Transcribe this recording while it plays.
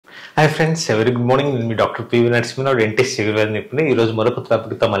Hi friends, very good morning. నేను మీ doctor P.V.Narasimha Rao dentist civil నిపుణుని. ఈ రోజు మరొక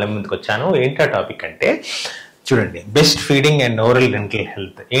టాపిక్తో మళ్ళీ ముందుకు వచ్చాను. ఏంటి ఆ టాపిక్ అంటే చూడండి, best feeding and oral dental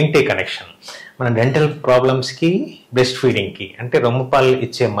health ఏంటి కనెక్షన్? మన డెంటల్ ప్రాబ్లమ్స్కి బెస్ట్ ఫీడింగ్కి అంటే రొమ్ముపాలు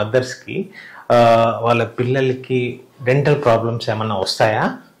ఇచ్చే మదర్స్కి వాళ్ళ పిల్లలకి డెంటల్ ప్రాబ్లమ్స్ ఏమన్నా వస్తాయా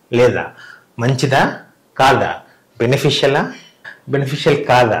లేదా, మంచిదా కాదా, బెనిఫిషియల్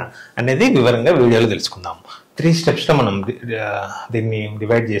కాదా అనేది వివరంగా వీడియోలో తెలుసుకుందాం. 3 స్టెప్స్లో మనం దీన్ని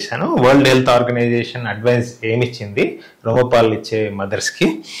డివైడ్ చేశాను. వరల్డ్ హెల్త్ ఆర్గనైజేషన్ అడ్వైస్ ఏమిచ్చింది రొమ్ముపాలు ఇచ్చే మదర్స్కి,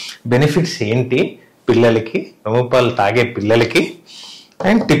 బెనిఫిట్స్ ఏంటి పిల్లలకి, రొమ్ముపాలు తాగే పిల్లలకి,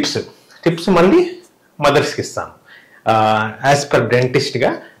 అండ్ టిప్స్ మళ్ళీ మదర్స్కి ఇస్తాను. యాజ్ పర్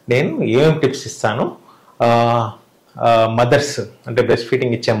డెంటిస్ట్గా నేను ఏమేమి టిప్స్ ఇస్తాను మదర్స్ అంటే బ్రెస్ట్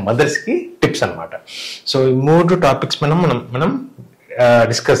ఫీడింగ్ ఇచ్చే మదర్స్కి టిప్స్ అనమాట. సో ఈ 3 టాపిక్స్ మనం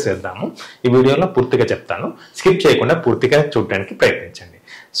డిస్కస్ చేద్దాము. ఈ వీడియోలో పూర్తిగా చెప్తాను, స్కిప్ చేయకుండా పూర్తిగా చూడడానికి ప్రయత్నించండి.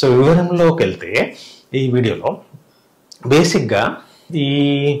 సో వివరంలోకి వెళ్తే ఈ వీడియోలో బేసిక్గా ఈ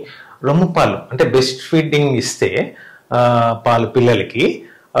రొమ్ముపాలు అంటే బ్రెస్ట్ ఫీడింగ్ ఇస్తే పాలు పిల్లలకి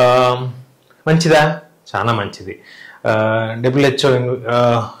మంచిదా? చాలా మంచిది. WHO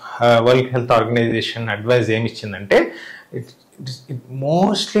world health organisation advise ఏమి ఇచ్చిందంటే it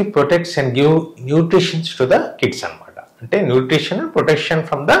mostly protects and give nutritions to the kids అనమాట. అంటే nutrition and protection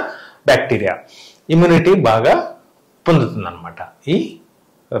from the bacteria, immunity బాగా పొందుతుంది అనమాట ఈ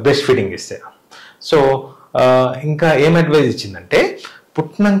బ్రెస్ట్ ఫీడింగ్ ఇస్తే. సో ఇంకా ఏం అడ్వైజ్ ఇచ్చిందంటే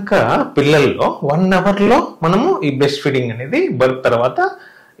పుట్టినాక పిల్లల్లో 1 అవర్లో మనము ఈ బ్రెస్ట్ ఫీడింగ్ అనేది బర్త్ తర్వాత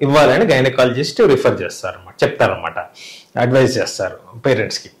ఇవ్వాలని గైనకాలజిస్ట్ రిఫర్ చేస్తారన్నమాట, చెప్తారన్నమాట, అడ్వైజ్ చేస్తారు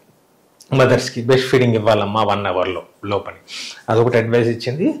పేరెంట్స్కి, మదర్స్కి బ్రెస్ట్ ఫీడింగ్ ఇవ్వాలమ్మా 1 అవర్లో లోపని. అదొకటి అడ్వైజ్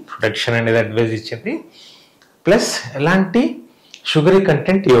ఇచ్చింది. ప్రొటెక్షన్ అనేది అడ్వైజ్ ఇచ్చింది. ప్లస్ ఎలాంటి షుగరీ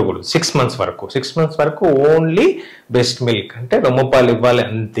కంటెంట్ ఇవ్వకూడదు 6 మంత్స్ వరకు ఓన్లీ బ్రెస్ట్ మిల్క్ అంటే రొమ్ముపాలు ఇవ్వాలి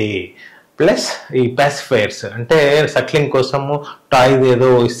అంతే. ప్లస్ ఈ పాసిఫైయర్స్ అంటే సక్లింగ్ కోసము టాయ్ ఏదో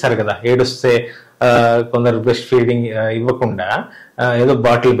ఇస్తారు కదా, ఏడుస్తే కొందరు బ్రెస్ట్ ఫీడింగ్ ఇవ్వకుండా ఏదో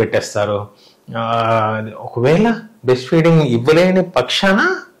బాటిల్ పెట్టేస్తారు. ఒకవేళ బ్రెస్ట్ ఫీడింగ్ ఇవ్వలేని పక్షాన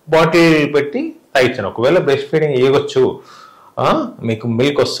బాటిల్ పెట్టి తాగించాను. ఒకవేళ బ్రెస్ట్ ఫీడింగ్ ఇవ్వచ్చు, మీకు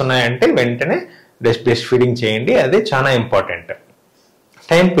మిల్క్ వస్తున్నాయంటే వెంటనే బ్రెస్ట్ ఫీడింగ్ చేయండి. అదే చాలా ఇంపార్టెంట్.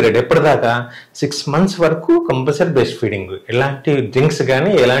 టైం పీరియడ్ ఎప్పటిదాకా 6 మంత్స్ వరకు కంపల్సరీ బ్రెస్ట్ ఫీడింగ్. ఎలాంటి డ్రింక్స్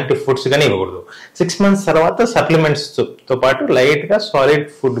కానీ ఎలాంటి ఫుడ్స్ కానీ ఇవ్వకూడదు. 6 మంత్స్ తర్వాత సప్లిమెంట్స్తో పాటు లైట్గా సాలిడ్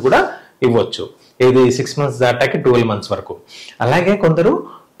ఫుడ్ కూడా ఇవ్వచ్చు. ఇది 6 మంత్స్ దాటాకి 12 మంత్స్ వరకు. అలాగే కొందరు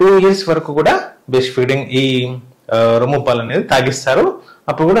 2 years వరకు కూడా బ్రెస్ట్ ఫీడింగ్ ఈ రొమ్ముపాలు అనేది తాగిస్తారు.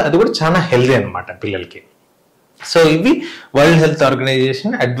 అప్పుడు కూడా అది కూడా చాలా హెల్దీ అనమాట పిల్లలకి. సో ఇవి వరల్డ్ హెల్త్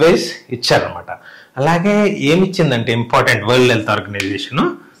ఆర్గనైజేషన్ అడ్వైస్ ఇచ్చారనమాట. అలాగే ఏమిచ్చిందంటే ఇంపార్టెంట్, వరల్డ్ హెల్త్ ఆర్గనైజేషన్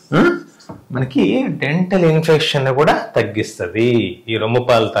మనకి డెంటల్ ఇన్ఫెక్షన్ కూడా తగ్గిస్తుంది ఈ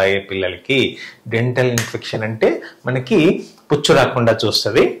రొమ్ముపాలు తాగే పిల్లలకి. డెంటల్ ఇన్ఫెక్షన్ అంటే మనకి పుచ్చు రాకుండా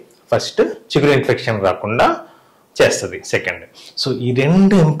చూస్తుంది ఫస్ట్, చిగురు ఇన్ఫెక్షన్ రాకుండా చేస్తుంది సెకండ్. సో ఈ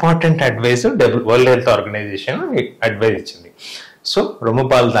 2 important advice world health organisation advise ఇచ్చింది. సో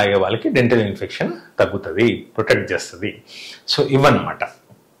రొమ్ముపాలు తాగే వాళ్ళకి డెంటల్ ఇన్ఫెక్షన్ తగ్గుతుంది, ప్రొటెక్ట్ చేస్తుంది. సో ఇవన్నమాట.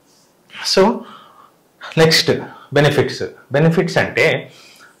 సో నెక్స్ట్ బెనిఫిట్స్ అంటే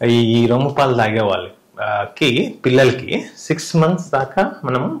ఈ రొమ్ముపాలు తాగే వాళ్ళకి పిల్లలకి 6 మంత్స్ దాకా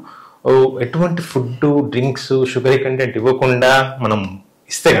మనము ఎటువంటి ఫుడ్, డ్రింక్స్, షుగరీ కంటెంట్ ఇవ్వకుండా మనం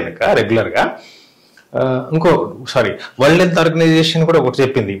ఇస్తే కనుక రెగ్యులర్గా వరల్డ్ హెల్త్ ఆర్గనైజేషన్ కూడా ఒకటి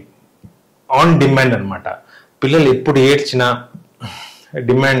చెప్పింది, ఆన్ డిమాండ్ అనమాట. పిల్లలు ఎప్పుడు ఏడ్చినా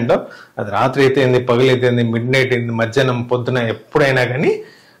డిమాండ్లో, అది రాత్రి అయితే ఏంది, పగలైతే ఏంది, మిడ్ నైట్ అయింది, మధ్యాహ్నం పొద్దున ఎప్పుడైనా కానీ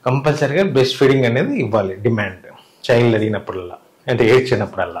కంపల్సరీగా బ్రెస్ట్ ఫీడింగ్ అనేది ఇవ్వాలి. డిమాండ్ చైల్డ్ అడిగినప్పుడల్లా అంటే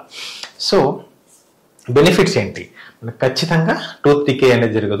ఏడ్చినప్పుడల్లా. సో బెనిఫిట్స్ ఏంటి? మనకు ఖచ్చితంగా టూత్ డికే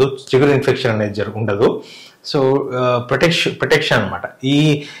అనేది జరగదు, చిగురు ఇన్ఫెక్షన్ అనేది ఉండదు. సో ప్రొటెక్షన్ అనమాట.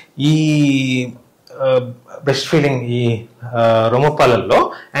 ఈ బ్రెస్ట్ ఫీడింగ్ ఈ రొమ్ముపాలల్లో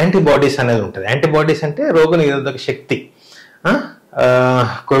యాంటీబాడీస్ అనేది ఉంటుంది. యాంటీబాడీస్ అంటే రోగనిరోధక శక్తి.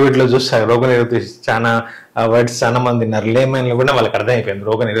 కోవిడ్లో చూస్తారు రోగనిరోధక చాలా వర్డ్స్ చాలా మంది విన్నారు. లేమన్లు కూడా వాళ్ళకి అర్థమైపోయింది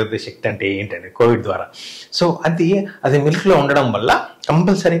రోగనిరోధక శక్తి అంటే ఏంటంటే కోవిడ్ ద్వారా. సో అది మిల్క్లో ఉండడం వల్ల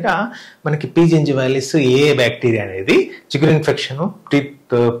కంపల్సరీగా మనకి పీ జింజివైలిస్ బ్యాక్టీరియా అనేది చిగురు ఇన్ఫెక్షన్,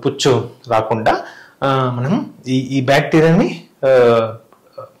 టీత్ పుచ్చు రాకుండా మనం ఈ బ్యాక్టీరియాని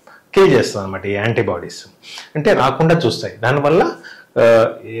కిల్ చేస్తుంది అనమాట. ఈ యాంటీబాడీస్ అంటే రాకుండా చూస్తాయి. దానివల్ల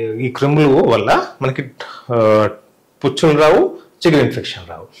ఈ క్రిములు వల్ల మనకి పుచ్చులు రావు, చిగురు ఇన్ఫెక్షన్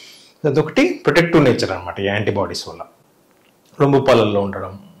రావు. అదొకటి ప్రొటెక్టివ్ నేచర్ అనమాట ఈ యాంటీబాడీస్ వల్ల. రొమ్ముపాలల్లో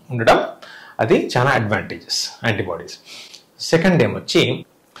ఉండడం అది చాలా అడ్వాంటేజెస్ యాంటీబాడీస్. సెకండ్ ఏమొచ్చి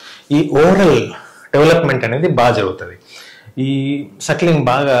ఈ ఓరల్ డెవలప్మెంట్ అనేది బాగా జరుగుతుంది. ఈ సక్లింగ్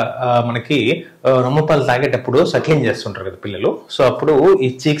బాగా మనకి రొమ్మపాలు తాగేటప్పుడు సక్లింగ్ చేస్తుంటారు కదా పిల్లలు. సో అప్పుడు ఈ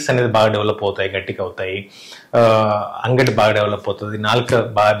చీక్స్ అనేది బాగా డెవలప్ అవుతాయి, గట్టిగా అవుతాయి, అంగడి బాగా డెవలప్ అవుతుంది, నాలుక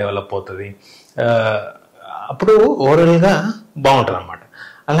బాగా డెవలప్ అవుతుంది. అప్పుడు ఓవరాల్గా బాగుంటుంది అన్నమాట.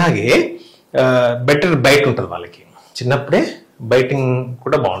 అలాగే బెటర్ బైట్ ఉంటుంది వాళ్ళకి, చిన్నప్పుడే బైటింగ్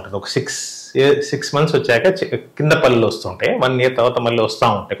కూడా బాగుంటుంది. ఒక 6 months వచ్చాక కింద పళ్ళు వస్తుంటాయి, 1 year తర్వాత మళ్ళీ వస్తూ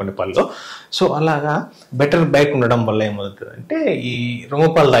ఉంటాయి కొన్ని పళ్ళు. సో అలాగా బెటర్ బైట్ ఉండడం వల్ల ఏమవుతుంది అంటే ఈ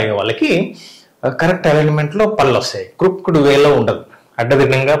రొమ్మపాలు తాగే వాళ్ళకి కరెక్ట్ అలైన్మెంట్లో పళ్ళు వస్తాయి, క్రుక్కుడు వేలో ఉండదు,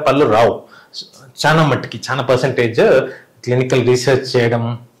 అడ్డదిడ్డంగా పళ్ళు రావు. చాలా మట్టికి చాలా పర్సెంటేజ్ క్లినికల్ రీసెర్చ్ చేయడం,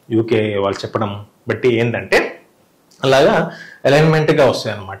 యూకే వాళ్ళు చెప్పడం బట్టి ఏంటంటే అలాగా అలైన్మెంట్గా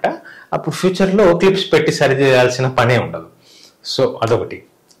వస్తాయి అనమాట. అప్పుడు ఫ్యూచర్లో క్లిప్స్ పెట్టి సరి చేయాల్సిన పనే ఉండదు. సో అదొకటి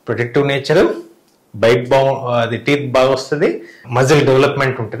ప్రొటెక్టివ్ నేచర్, బైట్ అది టీత్ బాగా వస్తుంది, మజిల్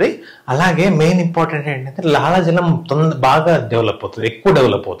డెవలప్మెంట్ ఉంటుంది. అలాగే మెయిన్ ఇంపార్టెంట్ ఏంటంటే లాలాజలం బాగా డెవలప్ అవుతుంది, ఎక్కువ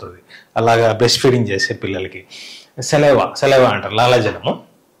డెవలప్ అవుతుంది అలాగా బ్రెస్ట్ ఫీడింగ్ చేసే పిల్లలకి. సెలైవా అంటారు లాలాజలము.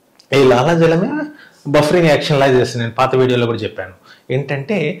 ఈ లాలాజలమే బఫరింగ్ యాక్షన్ లాగా చేస్తుంది. నేను పాత వీడియోలో కూడా చెప్పాను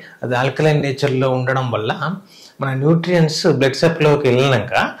ఏంటంటే అది ఆల్కలైన్ నేచర్లో ఉండడం వల్ల మన న్యూట్రియంట్స్ బ్లడ్ సప్లైలోకి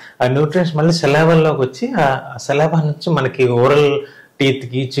వెళ్ళినాక ఆ న్యూట్రియంట్స్ మళ్ళీ సెలైవాలోకి వచ్చి ఆ సెలైవా నుంచి మనకి ఓరల్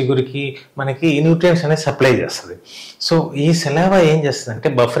టీత్కి, చిగురికి మనకి ఈ న్యూట్రియంట్స్ అనేది సప్లై చేస్తుంది. సో ఈ సెలైవా ఏం చేస్తుంది అంటే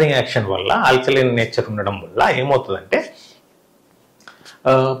బఫరింగ్ యాక్షన్ వల్ల, ఆల్కలైన్ నేచర్ ఉండడం వల్ల ఏమవుతుందంటే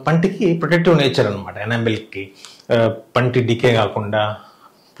పంటికి ప్రొటెక్టివ్ నేచర్ అనమాట. ఎనామిల్కి పంటి డికే కాకుండా,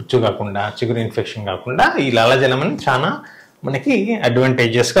 పుచ్చు కాకుండా, చిగురు ఇన్ఫెక్షన్ కాకుండా ఈ లాలాజలం అని చాలా మనకి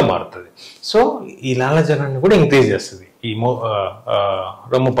అడ్వాంటేజెస్గా మారుతుంది. సో ఈ లాలాజలాన్ని కూడా ఇంక్రీజ్ చేస్తుంది ఈ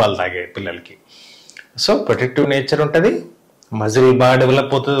రొమ్మపాలు తాగే పిల్లలకి. సో ప్రొటెక్టివ్ నేచర్ ఉంటుంది, మజిల్ బాగా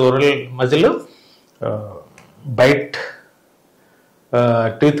డెవలప్ అవుతుంది, oral muscle, byte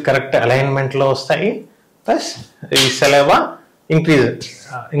teeth correct అలైన్మెంట్లో వస్తాయి, ప్లస్ ఈ సెలైవా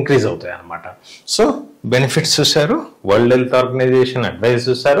ఇంక్రీజ్ అవుతాయి అన్నమాట. సో బెనిఫిట్స్ చూసారు, వరల్డ్ హెల్త్ ఆర్గనైజేషన్ అడ్వైస్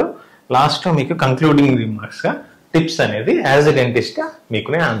చూసారు. లాస్ట్లో మీకు కంక్లూడింగ్ రిమార్క్స్గా టిప్స్ అనేది యాజ్ ఎ డెంటిస్ట్గా మీకు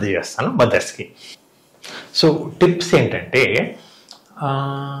నేను అందజేస్తాను మదర్స్కి. సో టిప్స్ ఏంటంటే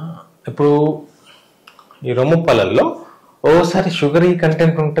ఇప్పుడు ఈ రొమ్మపాలల్లో ఓసారి షుగరీ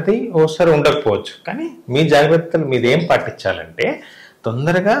కంటెంట్ ఉంటుంది, ఓసారి ఉండకపోవచ్చు. కానీ మీ జాగ్రత్తలు మీరు ఏం పాటించాలంటే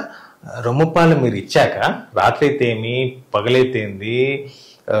తొందరగా రొమ్మపాలు మీరు ఇచ్చాక రాత్రి అయితేమి, పగలైతేంది,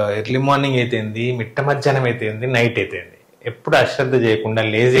 ఎర్లీ మార్నింగ్ అయితేంది, మిట్ట మధ్యాహ్నం అయితేంది, నైట్ అయితేంది, ఎప్పుడు అశ్రద్ధ చేయకుండా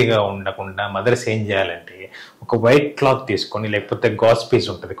లేజీగా ఉండకుండా మదర్స్ ఏం చేయాలంటే ఒక వైట్ క్లాత్ తీసుకొని, లేకపోతే గాజ్ పీస్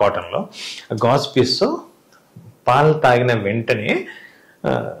ఉంటుంది కాటన్లో, ఆ గాజ్ పీస్తో పాలు తాగిన వెంటనే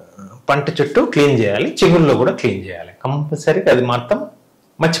పంట చుట్టూ క్లీన్ చేయాలి, చిగుల్లో కూడా క్లీన్ చేయాలి కంపల్సరీగా. అది మాత్రం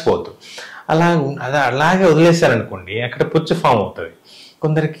మర్చిపోవద్దు. అలాగే వదిలేశారనుకోండి అక్కడ పుచ్చు ఫామ్ అవుతుంది.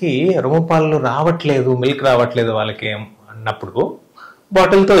 కొందరికి రొమ్మపాలు రావట్లేదు, మిల్క్ రావట్లేదు వాళ్ళకి అన్నప్పుడు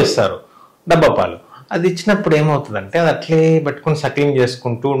బాటిల్తో ఇస్తారు, డబ్బా పాలు. అది ఇచ్చినప్పుడు ఏమవుతుందంటే అది అట్లే పెట్టుకుని సక్లింగ్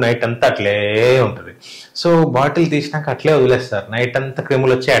చేసుకుంటూ నైట్ అంతా అట్లే ఉంటుంది. సో బాటిల్ తీసినాక అట్లే వదిలేస్తారు, నైట్ అంతా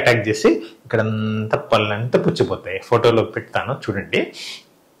క్రిములు వచ్చి అటాక్ చేసి ఇక్కడంతా పళ్ళంతా పుచ్చిపోతాయి. ఫోటోలో పెడతాను చూడండి.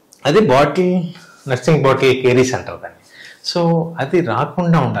 అది బాటిల్, నర్సింగ్ బాటిల్ కేరీస్ అంటారు దాన్ని. సో అది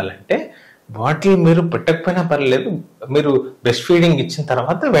రాకుండా ఉండాలంటే బాటిల్ మీరు పెట్టకపోయినా పర్లేదు, మీరు బ్రెస్ట్ ఫీడింగ్ ఇచ్చిన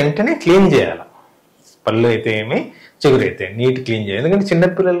తర్వాత వెంటనే క్లీన్ చేయాలి. పళ్ళు అయితే ఏమి, చిగురు అయితే నీట్ క్లీన్ చేయాలి. ఎందుకంటే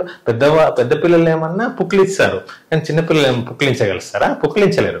చిన్నపిల్లలు పెద్ద పిల్లలు ఏమన్నా పుక్కిలిస్తారు, కానీ చిన్నపిల్లలు ఏమో పుక్కిలించగలుస్తారా?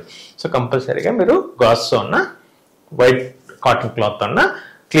 పుక్కిలించలేరు. సో కంపల్సరీగా మీరు గాజ్తో అన్న వైట్ కాటన్ క్లాత్ అన్న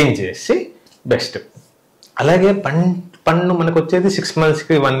క్లీన్ చేసి బెస్ట్. అలాగే పన్ను మనకు వచ్చేది 6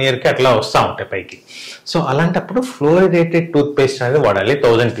 monthsకి 1 yearకి అట్లా వస్తూ ఉంటాయి పైకి. సో అలాంటప్పుడు ఫ్లోరిడేటెడ్ టూత్ పేస్ట్ అనేది వాడాలి,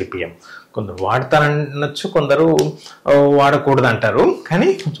 1000 ppm. కొందరు వాడతారనొచ్చు, కొందరు వాడకూడదు అంటారు. కానీ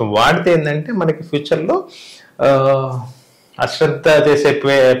కొంచెం వాడితే ఏంటంటే మనకి ఫ్యూచర్లో అశ్రద్ధ చేసే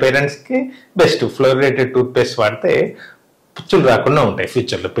పేరెంట్స్కి బెస్ట్. ఫ్లోరిడేటెడ్ టూత్ పేస్ట్ వాడితే పుచ్చులు రాకుండా ఉంటాయి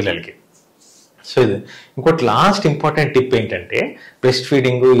ఫ్యూచర్లో పిల్లలకి. సో ఇది ఇంకోటి లాస్ట్ ఇంపార్టెంట్ టిప్ ఏంటంటే బ్రెస్ట్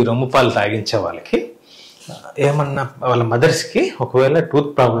ఫీడింగ్, ఈ రొమ్మపాలు తాగించే వాళ్ళకి ఏమన్నా వాళ్ళ మదర్స్కి ఒకవేళ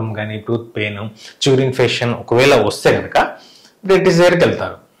టూత్ ప్రాబ్లం కానీ, టూత్ పెయిన్, చిగురు ఇన్ఫెక్షన్ ఒకవేళ వస్తే కనుక డెంటిస్ట్ దగ్గరికి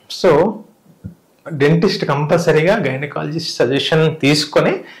వెళ్తారు. సో డెంటిస్ట్ కంపల్సరీగా గైనకాలజిస్ట్ సజెషన్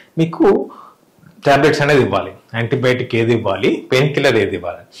తీసుకొని మీకు టాబ్లెట్స్ అనేది ఇవ్వాలి. యాంటీబయాటిక్ ఏది ఇవ్వాలి, పెయిన్ కిల్లర్ ఏది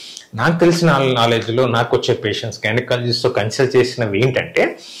ఇవ్వాలి. నాకు తెలిసిన నాలెడ్జ్లో నాకు వచ్చే పేషెంట్స్ గైనకాలజిస్ట్తో కన్సల్ట్ చేసినవి ఏంటంటే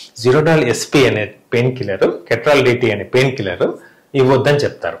Zerodol-SP అనే పెయిన్ కిల్లర్, Ketrol-DT అనే పెయిన్ కిల్లర్ ఇవ్వద్దని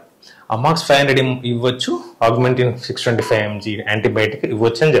చెప్తారు. అమాక్స్ 500 ఇవ్వచ్చు, ఆగ్మెంటిన్ 625 mg యాంటీబయాటిక్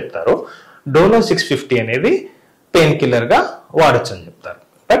ఇవ్వచ్చు అని చెప్తారు. డోలో 650 అనేది పెయిన్ కిల్లర్గా వాడచ్చు అని చెప్తారు.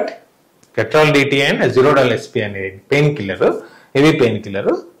 బట్ Ketrol-DT అండ్ Zerodol-SP అనే pain killer, heavy pain killer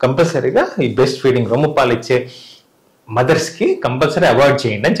కంపల్సరీగా ఈ బ్రెస్ట్ ఫీడింగ్ రొమ్మపాలు ఇచ్చే మదర్స్కి కంపల్సరీ అవాయిడ్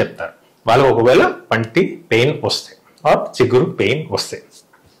చేయండి అని చెప్తారు. వాళ్ళు ఒకవేళ పంటి పెయిన్ వస్తాయి ఆర్ చిగురు పెయిన్ వస్తాయి.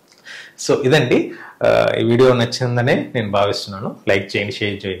 సో ఇదండి, ఈ వీడియో నచ్చిందనే నేను భావిస్తున్నాను. లైక్ చేయండి,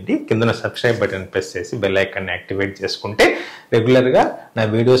 షేర్ చేయండి, కింద సబ్స్క్రైబ్ బటన్ ప్రెస్ చేసి బెల్ ఐకాన్ని యాక్టివేట్ చేసుకుంటే రెగ్యులర్గా నా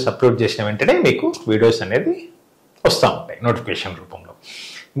వీడియోస్ అప్లోడ్ చేసిన వెంటనే మీకు వీడియోస్ అనేది వస్తూ ఉంటాయి నోటిఫికేషన్ రూపంలో.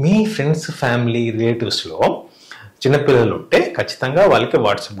 మీ ఫ్రెండ్స్, ఫ్యామిలీ, రిలేటివ్స్లో చిన్నపిల్లలు ఉంటే ఖచ్చితంగా వాళ్ళకి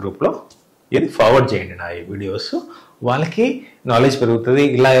వాట్సాప్ గ్రూప్లో ఇది ఫార్వర్డ్ చేయండి నా ఈ వీడియోస్. వాళ్ళకి నాలెడ్జ్ పెరుగుతుంది.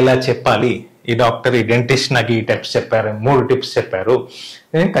 ఇలా చెప్పాలి, ఈ డాక్టర్, ఈ డెంటిస్ట్ నాకు ఈ టిప్స్ చెప్పారు, 3 టిప్స్ చెప్పారు,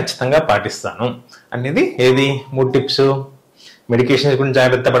 నేను ఖచ్చితంగా పాటిస్తాను అనేది. ఏది 3 టిప్స్? మెడికేషన్స్ గురించి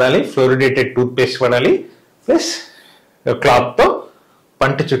జాగ్రత్త పడాలి, ఫ్లోరిడేటెడ్ టూత్పేస్ట్ పడాలి, ప్లస్ క్లాత్తో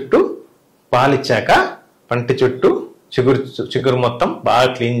పంటి చుట్టూ పాలిచ్చాక పంటి చుట్టూ చిగురు మొత్తం బాగా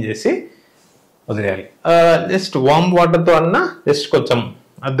క్లీన్ చేసి వదిలేయాలి. జస్ట్ వామ్ వాటర్తో అన్నా జస్ట్ కొంచెం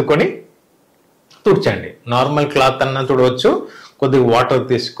అద్దుకొని తుడిచండి. నార్మల్ క్లాత్ అన్నా తుడవచ్చు, కొద్దిగా వాటర్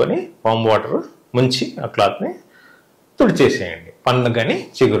తీసుకొని వామ్ వాటర్ ముంచి ఆ క్లాత్ని తుడిచేసేయండి. పన్ను కానీ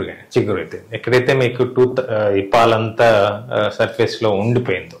చిగురు అయితే ఎక్కడైతే మీకు ఈ పాలంతా సర్ఫేస్లో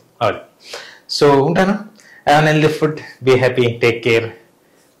ఉండిపోయిందో అది. సో ఉంటాను. Have an healthy food, be happy, take care,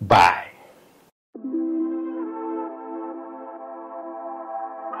 bye.